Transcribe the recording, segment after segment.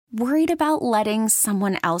Worried about letting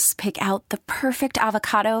someone else pick out the perfect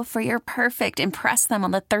avocado for your perfect impress them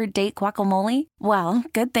on the third date guacamole? Well,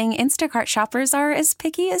 good thing Instacart shoppers are as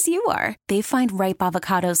picky as you are. They find ripe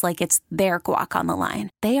avocados like it's their guac on the line.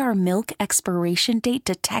 They are milk expiration date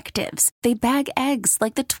detectives. They bag eggs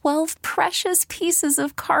like the 12 precious pieces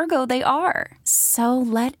of cargo they are. So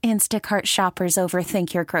let Instacart shoppers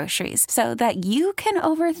overthink your groceries so that you can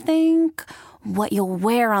overthink what you'll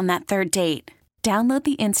wear on that third date. Download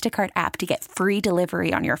the Instacart app to get free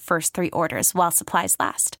delivery on your first 3 orders while supplies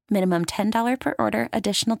last. Minimum $10 per order.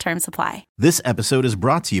 Additional terms apply. This episode is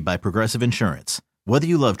brought to you by Progressive Insurance. Whether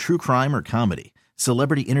you love true crime or comedy,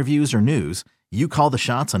 celebrity interviews or news, you call the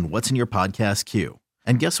shots on what's in your podcast queue.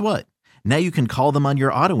 And guess what? Now you can call them on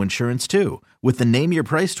your auto insurance too with the Name Your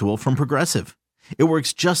Price tool from Progressive. It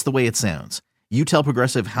works just the way it sounds. You tell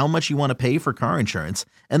Progressive how much you want to pay for car insurance,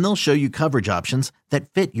 and they'll show you coverage options that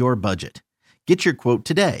fit your budget. Get your quote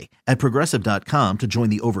today at Progressive.com to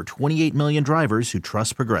join the over 28 million drivers who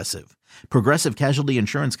trust Progressive. Progressive Casualty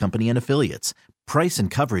Insurance Company and Affiliates. Price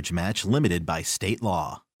and coverage match limited by state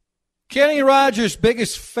law. Kenny Rogers'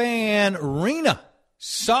 biggest fan, Rena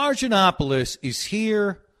Sarigianopoulos, is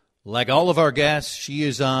here. Like all of our guests, she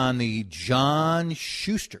is on the John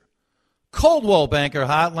Schuster Coldwell Banker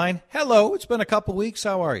Hotline. Hello, it's been a couple weeks.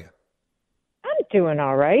 How are you? I'm doing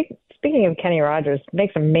all right. Speaking of Kenny Rogers,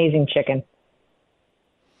 makes amazing chicken.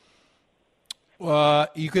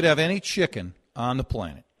 You could have any chicken on the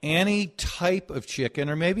planet, any type of chicken,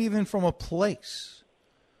 or maybe even from a place.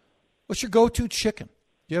 What's your go-to chicken?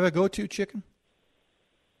 Do you have a go-to chicken?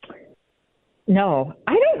 No,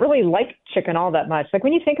 I don't really like chicken all that much. Like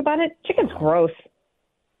when you think about it, chicken's gross.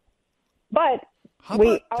 But by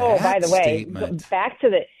the way, back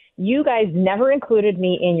to you guys never included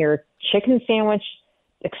me in your chicken sandwich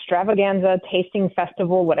extravaganza, tasting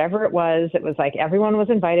festival, whatever it was. It was like everyone was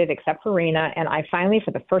invited except for Rena, and I finally,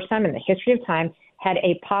 for the first time in the history of time, had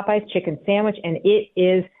a Popeyes chicken sandwich, and it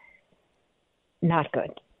is not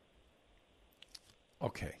good.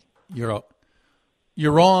 Okay. You're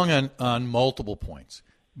wrong on multiple points.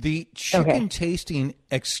 The chicken tasting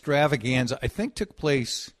extravaganza, I think, took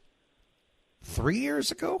place 3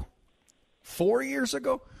 years ago? 4 years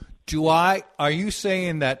ago? Are you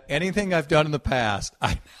saying that anything I've done in the past,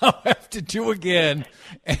 I now have to do again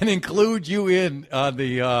and include you in on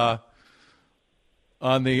the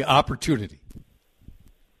opportunity?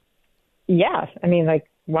 Yes. I mean, like,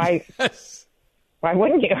 why? Yes. Why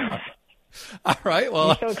wouldn't you? All right.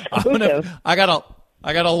 Well, you're so exclusive. I got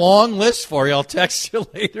a long list for you. I'll text you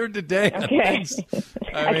later today. Okay.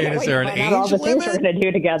 I mean, is there an age all the limit? things we're going to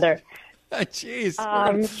do together. Jeez.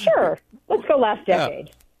 Sure. Let's go last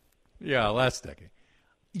decade. Yeah, last decade.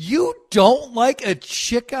 You don't like a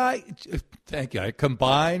thank you. I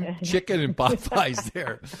combined chicken and Popeyes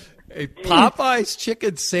there. A Popeyes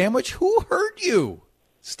chicken sandwich? Who hurt you?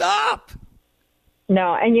 Stop.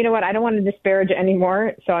 No, and you know what? I don't want to disparage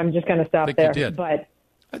anymore, so I'm just going to stop there. You did. But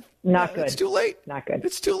not good. It's too late. Not good.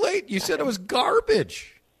 It's too late. You said it was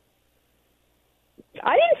garbage.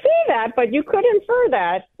 I didn't say that, but you could infer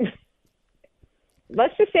that.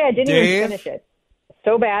 Let's just say I didn't even finish it.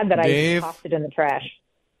 So bad that I tossed it in the trash.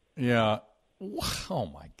 Yeah. Oh,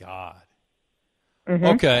 my God. Mm-hmm.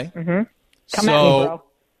 Okay. Mm-hmm. Come at me, bro.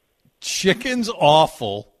 Chicken's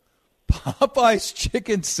awful. Popeye's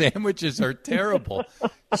chicken sandwiches are terrible.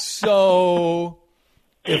 So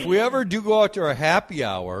if we ever do go out to our happy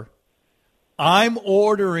hour, I'm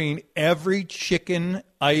ordering every chicken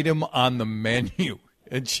item on the menu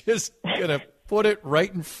and just going to put it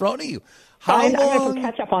right in front of you. I'm going to put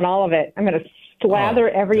ketchup on all of it. I'm going to slather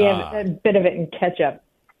every bit of it in ketchup.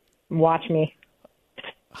 Watch me.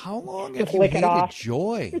 How long have you hated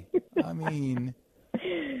joy? I mean,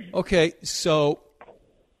 okay, so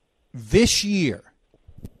this year,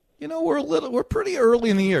 we're pretty early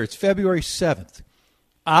in the year. It's February 7th.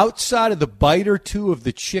 Outside of the bite or two of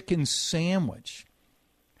the chicken sandwich,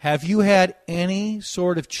 have you had any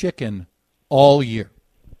sort of chicken all year?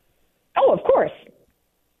 Oh, of course.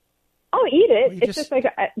 I'll eat it. It's just like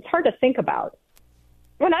it's hard to think about.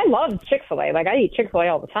 When I love Chick-fil-A, like I eat Chick-fil-A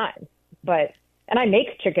all the time, and I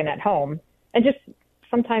make chicken at home, and just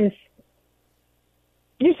sometimes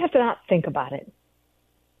you just have to not think about it.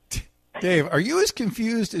 Dave, are you as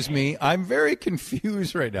confused as me? I'm very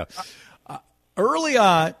confused right now. Early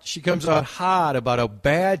on, she comes out hot about how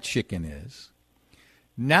bad chicken is.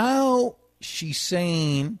 Now she's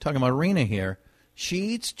saying, talking about Rena here, she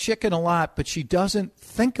eats chicken a lot, but she doesn't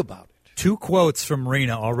think about it. 2 quotes from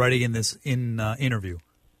Rena already in this interview.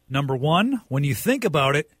 Number 1, when you think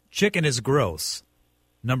about it, chicken is gross.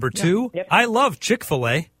 Number 2, I love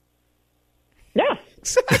Chick-fil-A. Yeah.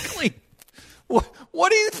 Exactly. What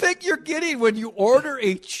do you think you're getting when you order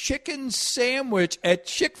a chicken sandwich at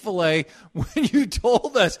Chick-fil-A when you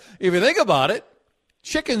told us, if you think about it,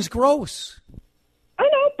 chicken's gross? I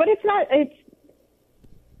know, but it's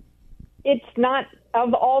not,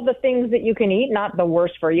 of all the things that you can eat, not the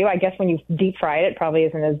worst for you. I guess when you deep fry it, it probably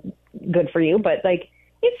isn't as good for you, but like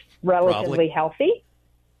it's relatively healthy.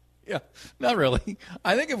 Yeah, not really.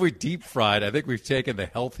 I think if we deep fried, I think we've taken the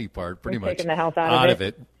healthy part pretty much taken the health out of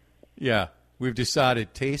it. Yeah, we've decided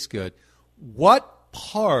it tastes good. What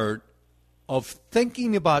part of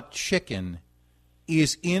thinking about chicken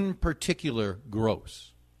is in particular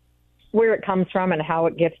gross? Where it comes from and how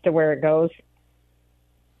it gets to where it goes.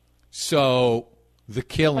 So the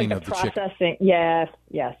killing of the processing. Yes.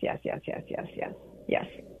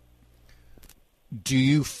 Do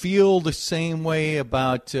you feel the same way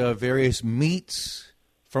about various meats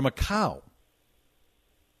from a cow?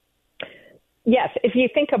 Yes. If you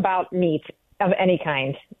think about meat of any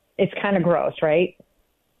kind, it's kind of gross, right?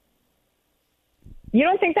 You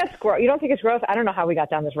don't think that's gross? You don't think it's gross? I don't know how we got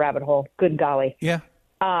down this rabbit hole. Good golly. Yeah.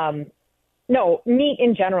 No, meat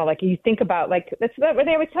in general. Like you think about, like that's what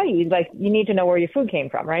they always tell you. Like you need to know where your food came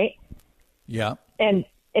from, right? Yeah. And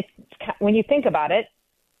it's when you think about it,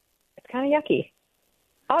 it's kind of yucky.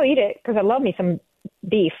 I'll eat it because I love me some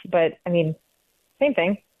beef, but I mean, same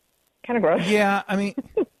thing, kind of gross. Yeah, I mean,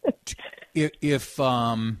 if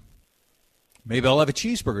maybe I'll have a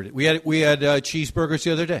cheeseburger. We had cheeseburgers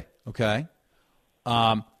the other day. Okay,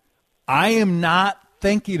 I am not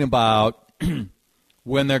thinking about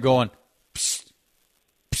when they're going, psst,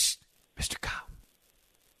 psst, Mr. Cow,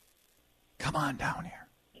 come on down here,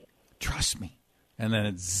 trust me, and then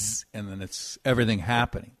it's everything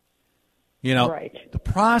happening. You know, right. The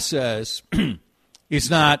process is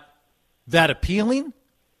not that appealing.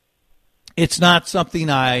 It's not something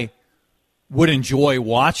I would enjoy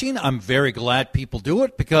watching. I'm very glad people do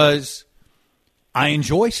it because I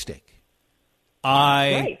enjoy steak.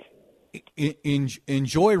 I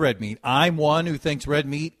enjoy red meat. I'm one who thinks red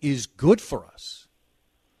meat is good for us.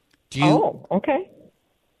 Do you? Oh, okay.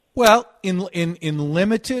 Well, in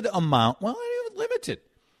limited amount. Well, not even limited.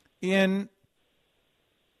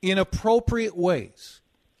 In appropriate ways.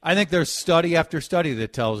 I think there's study after study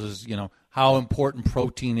that tells us, how important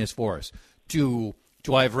protein is for us. Do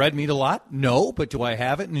I have red meat a lot? No, but do I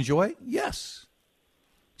have it and enjoy it? Yes.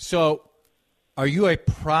 So, are you a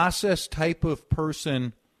processed type of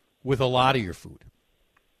person with a lot of your food?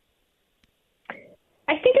 I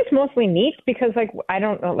think it's mostly meat because, I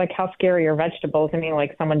don't know, how scary are vegetables? I mean,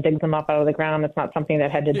 someone digs them up out of the ground. It's not something that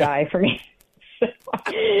had to die for me. So,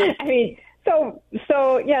 I mean... So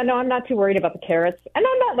yeah, no, I'm not too worried about the carrots, and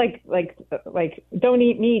I'm not like don't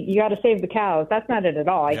eat meat. You got to save the cows. That's not it at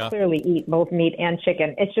all. I clearly eat both meat and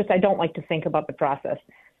chicken. It's just I don't like to think about the process.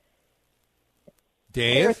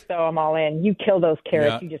 Dave, carrots, though, I'm all in. You kill those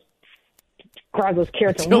carrots. Yeah. You just grab those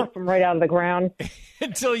carrots and rip them right out of the ground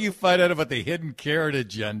until you find out about the hidden carrot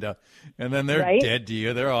agenda, and then they're dead to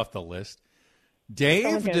you. They're off the list.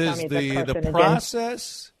 Dave, does the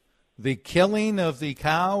process? The killing of the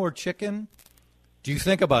cow or chicken, do you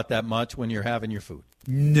think about that much when you're having your food?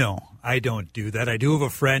 No, I don't do that. I do have a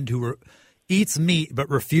friend who eats meat but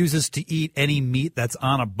refuses to eat any meat that's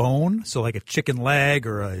on a bone, so like a chicken leg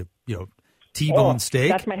or a T-bone steak.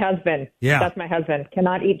 That's my husband. Yeah. That's my husband.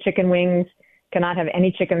 Cannot eat chicken wings, cannot have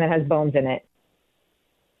any chicken that has bones in it.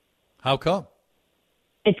 How come?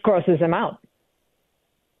 It grosses him out.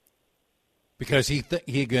 Because he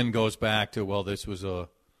again goes back to, well, this was a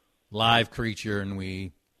live creature, and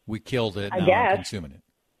we killed it. Now I'm consuming it.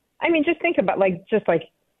 I mean, just think about just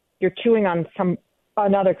you're chewing on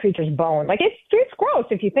another creature's bone. It's gross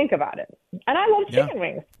if you think about it. And I love chicken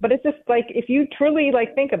wings, but it's just if you truly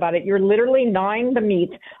think about it, you're literally gnawing the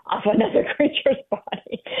meat off another creature's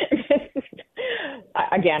body.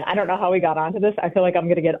 Again, I don't know how we got onto this. I feel like I'm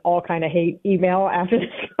going to get all kind of hate email after this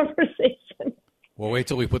conversation. Well, wait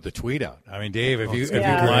till we put the tweet out. I mean, Dave, have you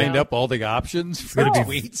lined up all the options for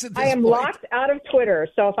tweets at this I am point? locked out of Twitter.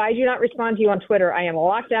 So if I do not respond to you on Twitter, I am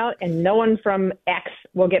locked out, and no one from X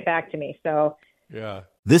will get back to me. So, yeah.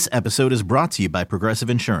 This episode is brought to you by Progressive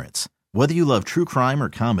Insurance. Whether you love true crime or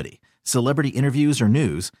comedy, celebrity interviews or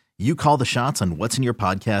news, you call the shots on what's in your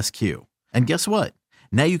podcast queue. And guess what?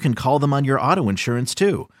 Now you can call them on your auto insurance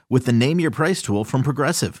too with the Name Your Price tool from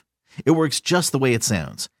Progressive. It works just the way it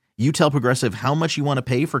sounds. You tell Progressive how much you want to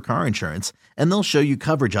pay for car insurance, and they'll show you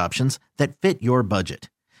coverage options that fit your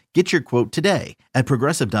budget. Get your quote today at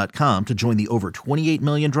Progressive.com to join the over 28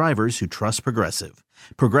 million drivers who trust Progressive.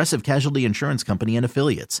 Progressive Casualty Insurance Company and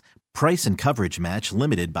Affiliates. Price and coverage match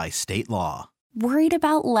limited by state law. Worried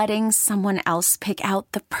about letting someone else pick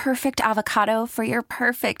out the perfect avocado for your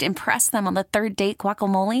perfect impress them on the third date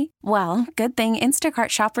guacamole? Well, good thing Instacart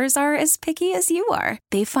shoppers are as picky as you are.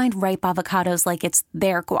 They find ripe avocados like it's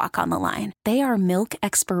their guac on the line. They are milk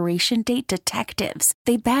expiration date detectives.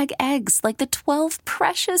 They bag eggs like the 12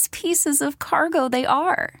 precious pieces of cargo they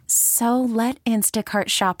are. So let Instacart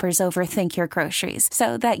shoppers overthink your groceries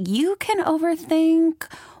so that you can overthink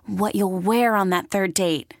what you'll wear on that third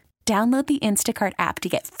date. Download the Instacart app to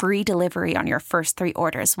get free delivery on your first 3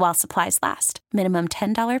 orders while supplies last. Minimum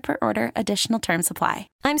 $10 per order. Additional terms apply.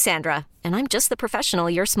 I'm Sandra, and I'm just the professional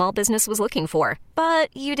your small business was looking for.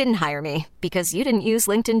 But you didn't hire me because you didn't use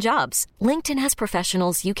LinkedIn Jobs. LinkedIn has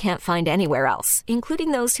professionals you can't find anywhere else,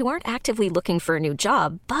 including those who aren't actively looking for a new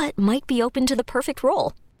job, but might be open to the perfect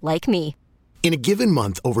role, like me. In a given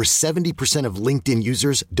month, over 70% of LinkedIn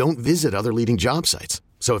users don't visit other leading job sites.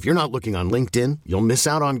 So if you're not looking on LinkedIn, you'll miss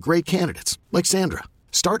out on great candidates like Sandra.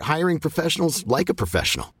 Start hiring professionals like a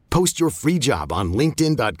professional. Post your free job on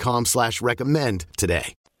linkedin.com/recommend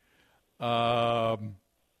today. What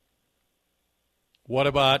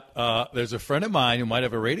about, there's a friend of mine who might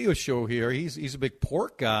have a radio show here. He's a big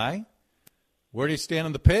pork guy. Where do you stand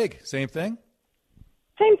on the pig? Same thing?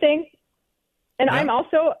 Same thing. And yeah. I'm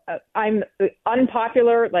also, I'm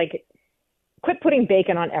unpopular, like, quit putting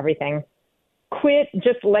bacon on everything. Quit,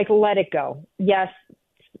 just like let it go. Yes,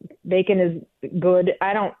 bacon is good.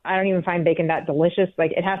 I don't even find bacon that delicious.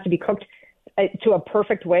 Like it has to be cooked to a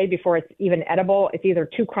perfect way before it's even edible. It's either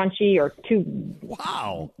too crunchy or too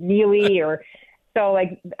mealy or so.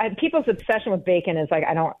 Like people's obsession with bacon is like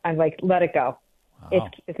I'm like let it go. Wow.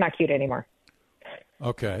 It's not cute anymore.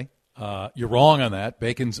 Okay, you're wrong on that.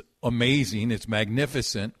 Bacon's amazing. It's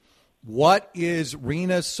magnificent. What is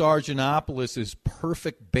Rena Sarigianopoulos'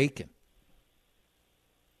 perfect bacon?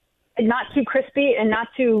 Not too crispy and not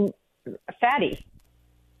too fatty.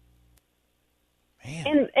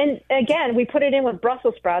 Man. And again, we put it in with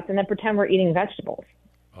Brussels sprouts and then pretend we're eating vegetables.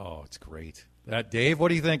 Oh, it's great. Dave, what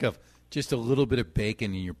do you think of just a little bit of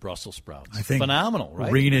bacon in your Brussels sprouts? I think phenomenal,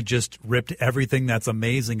 right? Rena just ripped everything that's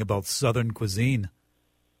amazing about Southern cuisine.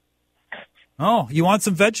 Oh, you want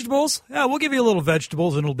some vegetables? Yeah, we'll give you a little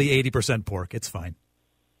vegetables and it'll be 80% pork. It's fine.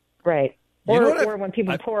 Right. Or when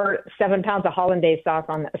people pour 7 pounds of hollandaise sauce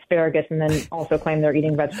on asparagus and then also claim they're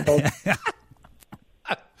eating vegetables.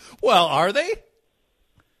 Well, are they?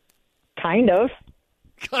 Kind of.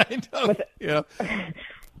 Yeah.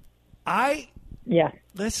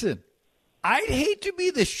 Listen, I'd hate to be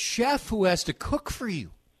the chef who has to cook for you.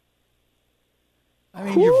 I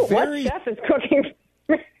mean, what chef is cooking?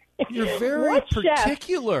 You're very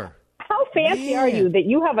particular. Chef? How fancy are you that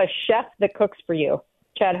you have a chef that cooks for you?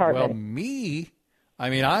 Chad Hartman. Well, me? I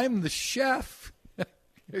mean, I'm the chef.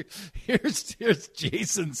 Here's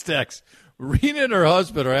Jason's text. Rena and her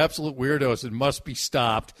husband are absolute weirdos and must be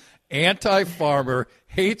stopped. Anti-farmer,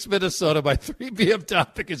 hates Minnesota. My 3 p.m.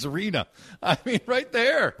 topic is Rena. I mean, right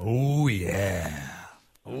there. Oh, yeah.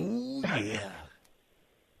 Oh, yeah.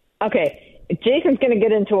 Okay, if Jason's going to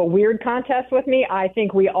get into a weird contest with me, I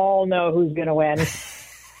think we all know who's going to win.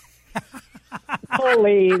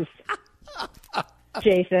 Please.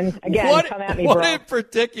 Jason, again, come at me, bro. What in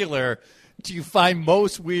particular do you find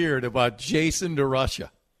most weird about Jason DeRusha?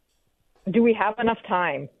 Do we have enough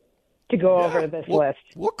time to go over this list?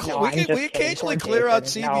 We occasionally clear out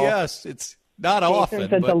CBS. No. It's not often.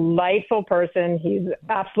 Jason's a delightful person. He's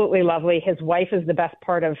absolutely lovely. His wife is the best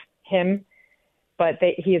part of him, but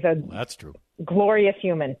he is that's true. Glorious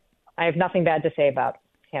human. I have nothing bad to say about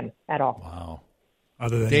him at all. Wow.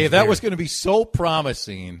 Other than Dave, that was going to be so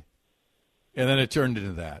promising. And then it turned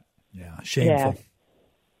into that. Yeah, shameful.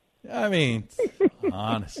 Yeah. I mean,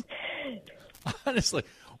 honestly,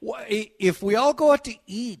 if we all go out to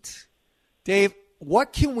eat, Dave,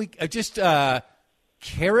 what can we just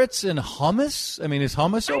carrots and hummus? I mean, is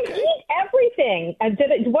hummus okay? I eat everything.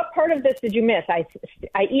 What part of this did you miss? I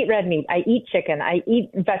eat red meat. I eat chicken. I eat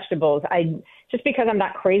vegetables. Just because I'm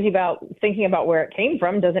not crazy about thinking about where it came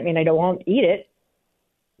from doesn't mean I won't eat it.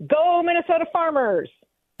 Go Minnesota farmers.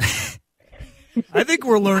 I think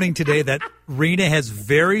we're learning today that Rena has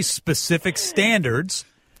very specific standards.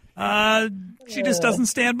 She just doesn't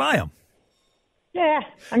stand by them. Yeah,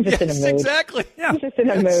 I'm just in a mood. Exactly. Yeah. I'm just in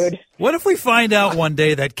a mood. What if we find out one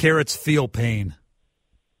day that carrots feel pain?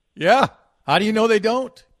 Yeah. How do you know they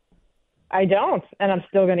don't? I don't, and I'm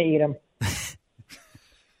still going to eat them.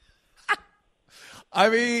 I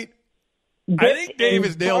mean, I think Dave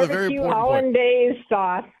has nailed a very important hollandaise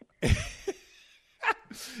sauce.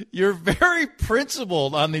 You're very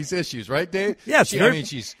principled on these issues, right, Dave? Yes. I mean,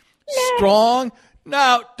 she's strong,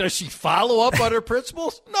 Now, does she follow up on her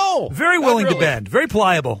principles? No. Very willing to bend. Very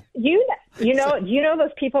pliable. You know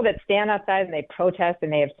those people that stand outside and they protest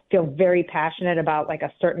and they feel very passionate about like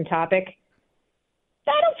a certain topic?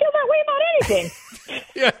 I don't feel that way about anything.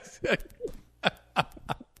 Yes.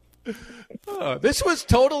 This was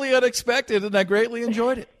totally unexpected, and I greatly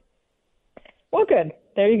enjoyed it. Well, good.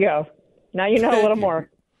 There you go. Now you know a little more.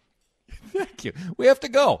 Thank you. We have to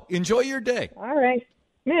go. Enjoy your day. All right.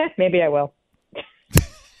 Maybe I will.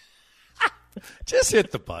 Just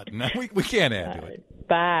hit the button. We can't add to it.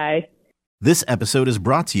 Bye. This episode is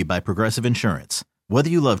brought to you by Progressive Insurance. Whether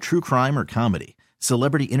you love true crime or comedy,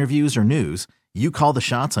 celebrity interviews or news, you call the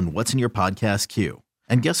shots on what's in your podcast queue.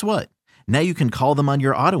 And guess what? Now you can call them on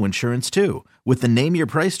your auto insurance too with the Name Your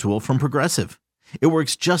Price tool from Progressive. It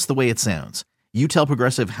works just the way it sounds. You tell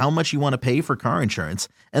Progressive how much you want to pay for car insurance,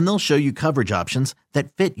 and they'll show you coverage options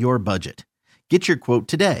that fit your budget. Get your quote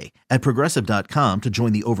today at Progressive.com to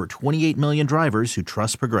join the over 28 million drivers who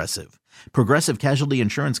trust Progressive. Progressive Casualty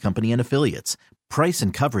Insurance Company and Affiliates. Price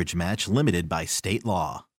and coverage match limited by state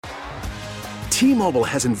law. T-Mobile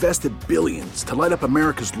has invested billions to light up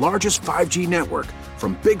America's largest 5G network,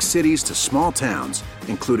 from big cities to small towns,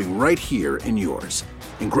 including right here in yours.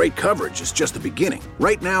 And great coverage is just the beginning.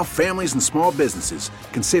 Right now, families and small businesses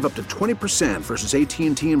can save up to 20% versus AT&T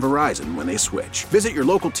and Verizon when they switch. Visit your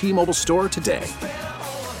local T-Mobile store today.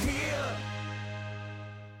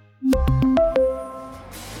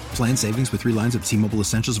 Plan savings with 3 lines of T-Mobile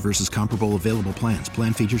Essentials versus comparable available plans.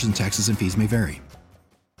 Plan features and taxes and fees may vary.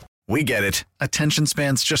 We get it. Attention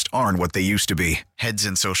spans just aren't what they used to be. Heads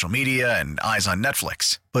in social media and eyes on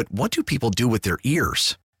Netflix. But what do people do with their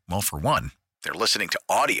ears? Well, for one, they're listening to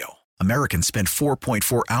audio. Americans spend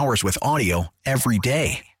 4.4 hours with audio every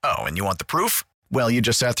day. Oh, and you want the proof? Well, you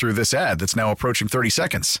just sat through this ad that's now approaching 30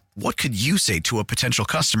 seconds. What could you say to a potential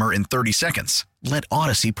customer in 30 seconds? Let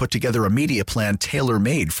Odyssey put together a media plan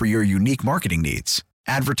tailor-made for your unique marketing needs.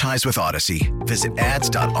 Advertise with Odyssey. Visit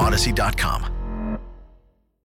ads.odyssey.com.